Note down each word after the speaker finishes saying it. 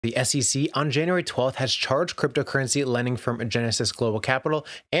The SEC on January 12th has charged cryptocurrency lending firm Genesis Global Capital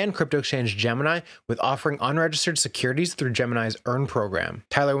and crypto exchange Gemini with offering unregistered securities through Gemini's Earn program.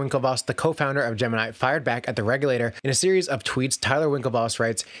 Tyler Winklvoss, the co-founder of Gemini, fired back at the regulator. In a series of tweets, Tyler Winklvoss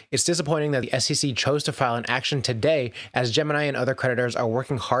writes, "It's disappointing that the SEC chose to file an action today as Gemini and other creditors are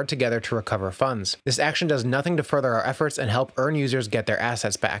working hard together to recover funds. This action does nothing to further our efforts and help Earn users get their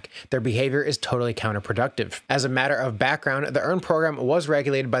assets back. Their behavior is totally counterproductive." As a matter of background, the Earn program was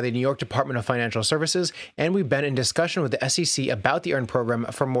regulated by the New York Department of Financial Services, and we've been in discussion with the SEC about the Earn program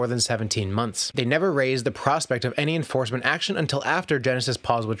for more than 17 months. They never raised the prospect of any enforcement action until after Genesis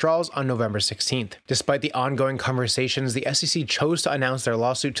paused withdrawals on November 16th. Despite the ongoing conversations, the SEC chose to announce their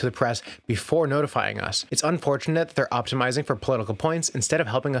lawsuit to the press before notifying us. It's unfortunate that they're optimizing for political points instead of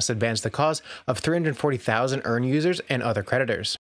helping us advance the cause of 340,000 Earn users and other creditors.